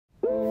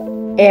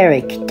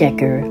Eric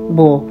Decker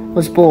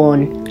was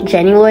born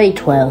January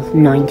 12,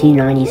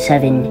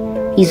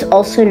 1997. He's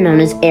also known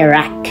as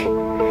Eric.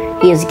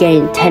 He has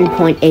gained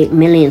 10.8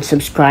 million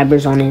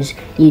subscribers on his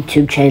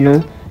YouTube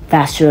channel,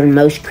 faster than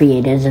most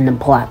creators in the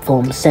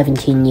platform's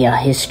 17-year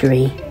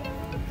history.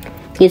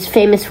 He is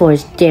famous for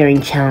his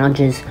daring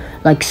challenges,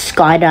 like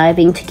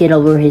skydiving to get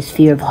over his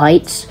fear of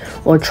heights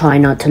or try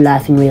not to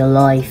laugh in real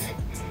life.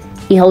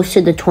 He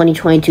hosted the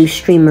 2022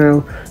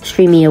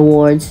 Streamy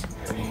Awards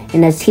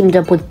and has teamed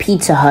up with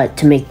Pizza Hut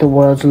to make the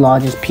world's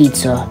largest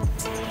pizza,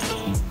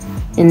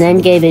 and then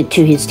gave it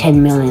to his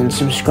 10 million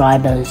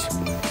subscribers.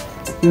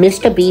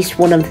 Mr. Beast,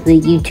 one of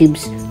the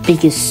YouTube's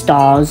biggest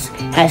stars,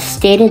 has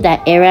stated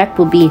that Eric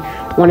will be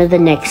one of the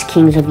next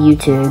kings of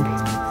YouTube.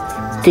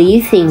 Do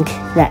you think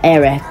that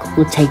Eric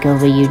will take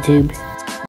over YouTube?